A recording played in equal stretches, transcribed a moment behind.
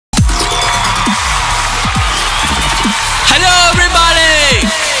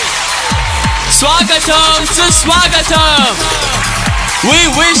Swagatam, Suswagatam. We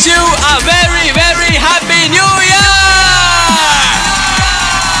wish you a very, very happy New Year!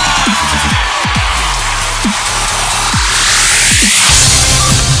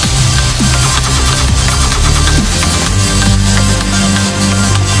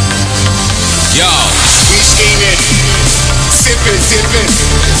 Yo, we scheming, sipping, dipping.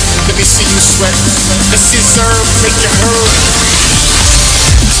 Let me see you sweat. The scissor, make you hurt.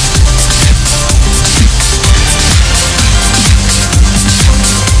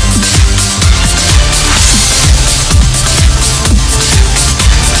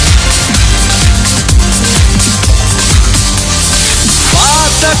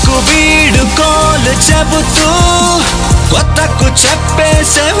 పాతకు వీడుకోలు చెబుతూ కొత్తకు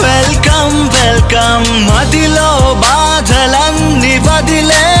చెప్పేసే welcome welcome. మదిలో బాధలన్నీ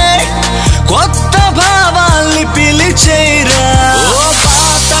వదిలే కొత్త భావాల్ని పిలిచేరా. ఓ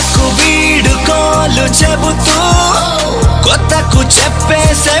పాతకు వీడుకోలు చెబుతూ కొత్తకు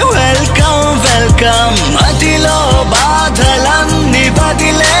చెప్పేసే welcome welcome. మదిలో బాధలన్నీ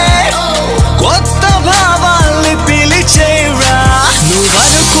వదిలే కొత్త భావాల్ని పిలిచేరా.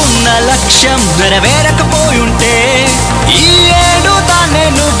 నువ్వనుకున్న లక్ష్యం నెరవేరకపోయుంటే ఈ ఏడు దాన్నే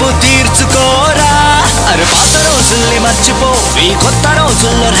నువ్వు తీర్చుకోరా. అరే పాత రోజుల్ని మర్చిపో, ఈ కొత్త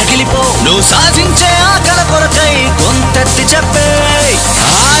రోజుల్లో రగిలిపో. నువ్వు సాధించే ఆకల కొరకై కొంతెత్తి చెప్పే.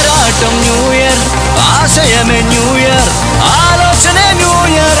 ఆరాటం న్యూ ఇయర్, ఆశయమే న్యూ ఇయర్, ఆలోచనే న్యూ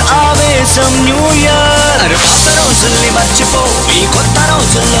ఇయర్, ఆవేశం న్యూ ఇయర్. అరే పాత రోజుల్ని మర్చిపో, ఈ కొత్త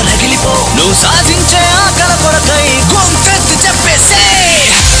రోజుల్లో రగిలిపో. నువ్వు సాధించే ఆకల కొరకై కొంతెత్తి చెప్పేసే.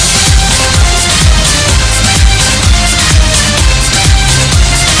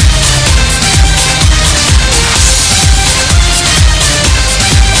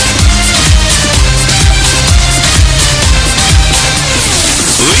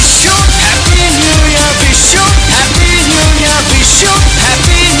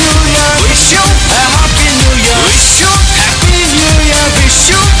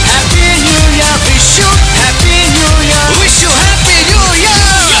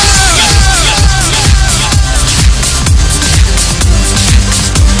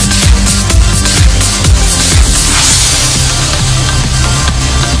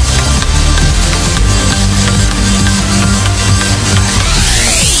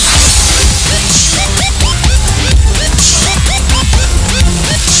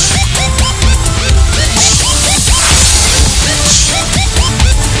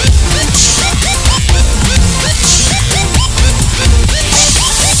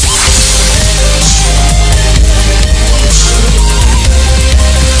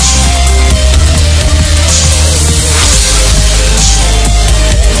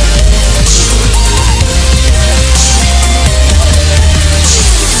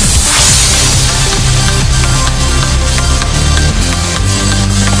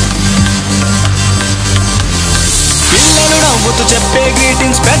 చెప్పే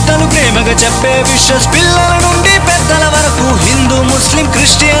గ్రీటింగ్స్, పెద్దలు ప్రేమగా చెప్పే విషెస్. పిల్లల నుండి పెద్దల వరకు హిందూ ముస్లిం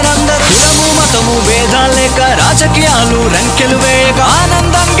క్రిస్టియన్ అందరూ కులము మతము భేదాలు లేక రాజకీయాలు రంకెలు వేయక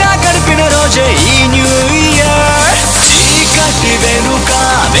ఆనందంగా గడిపిన రోజే ఈ న్యూ ఇయర్. చీకటి వెనుక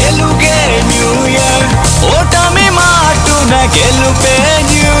వెలుగే న్యూ ఇయర్, ఓటమి మాటున గెలుపే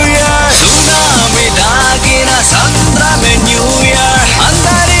న్యూ ఇయర్, సునామి దాగిన సంద్రమే న్యూ ఇయర్.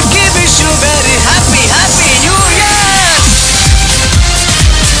 అందరికీ wish you very happy happy new year.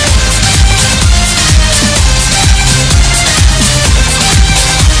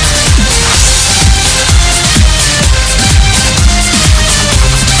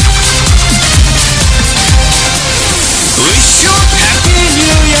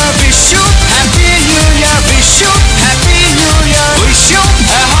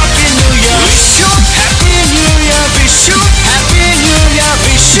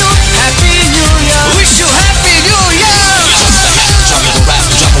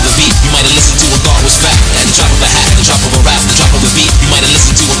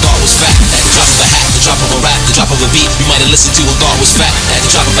 Listen to and thought was fat. At the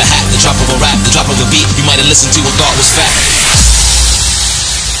drop of a hat, the drop of a rap, the drop of a beat, you might have listened to and thought was fat.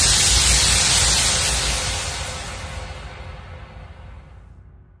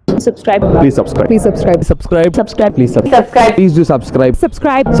 Subscribe. Please subscribe. Please subscribe. Subscribe. Subscribe. Please subscribe. Please do subscribe.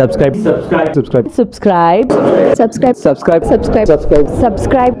 Subscribe. Subscribe. Subscribe. Subscribe. Subscribe. Subscribe. Subscribe. Subscribe. Subscribe.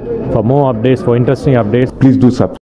 Subscribe. For more updates, for interesting updates, please do subscribe.